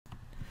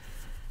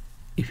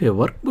If a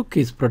workbook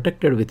is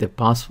protected with a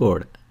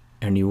password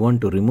and you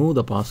want to remove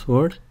the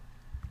password,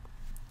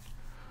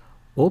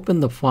 open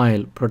the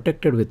file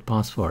protected with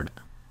password.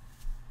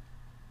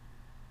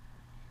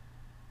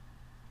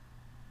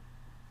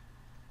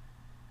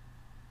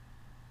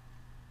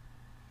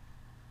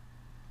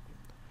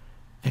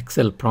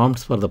 Excel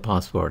prompts for the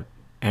password.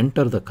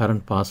 Enter the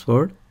current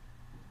password.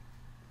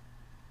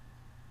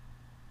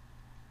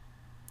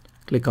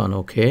 Click on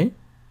OK.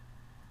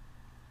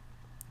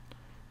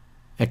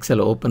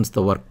 Excel opens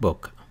the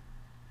workbook.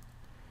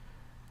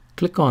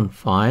 Click on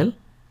File.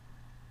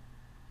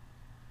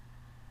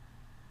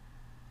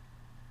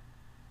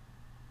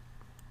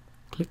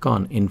 Click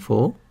on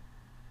Info.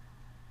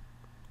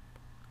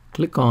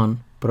 Click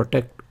on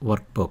Protect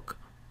Workbook.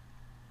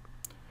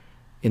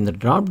 In the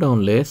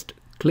drop-down list,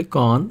 click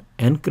on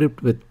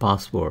Encrypt with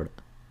Password.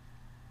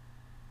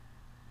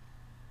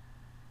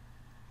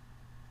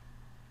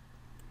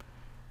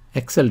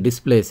 Excel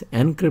displays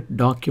Encrypt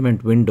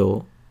document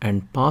window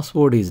and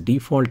password is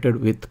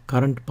defaulted with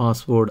current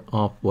password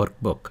of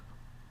workbook.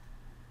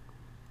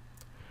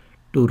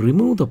 To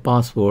remove the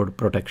password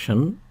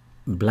protection,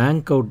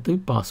 blank out the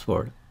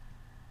password.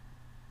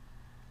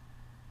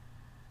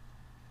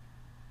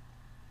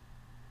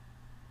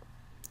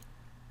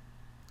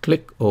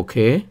 Click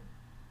OK.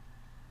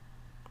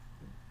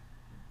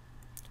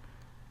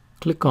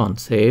 Click on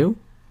Save.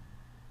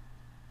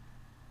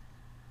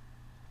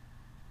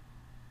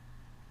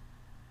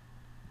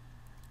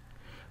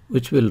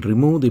 Which will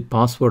remove the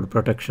password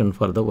protection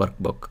for the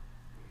workbook.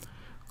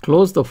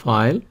 Close the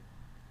file.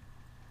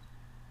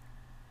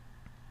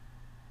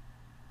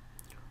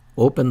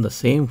 Open the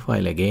same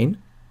file again.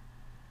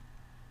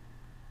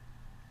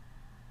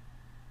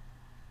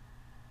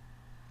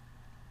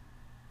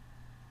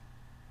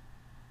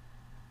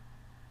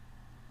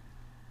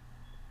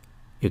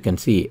 You can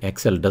see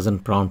Excel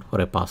doesn't prompt for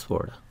a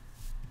password.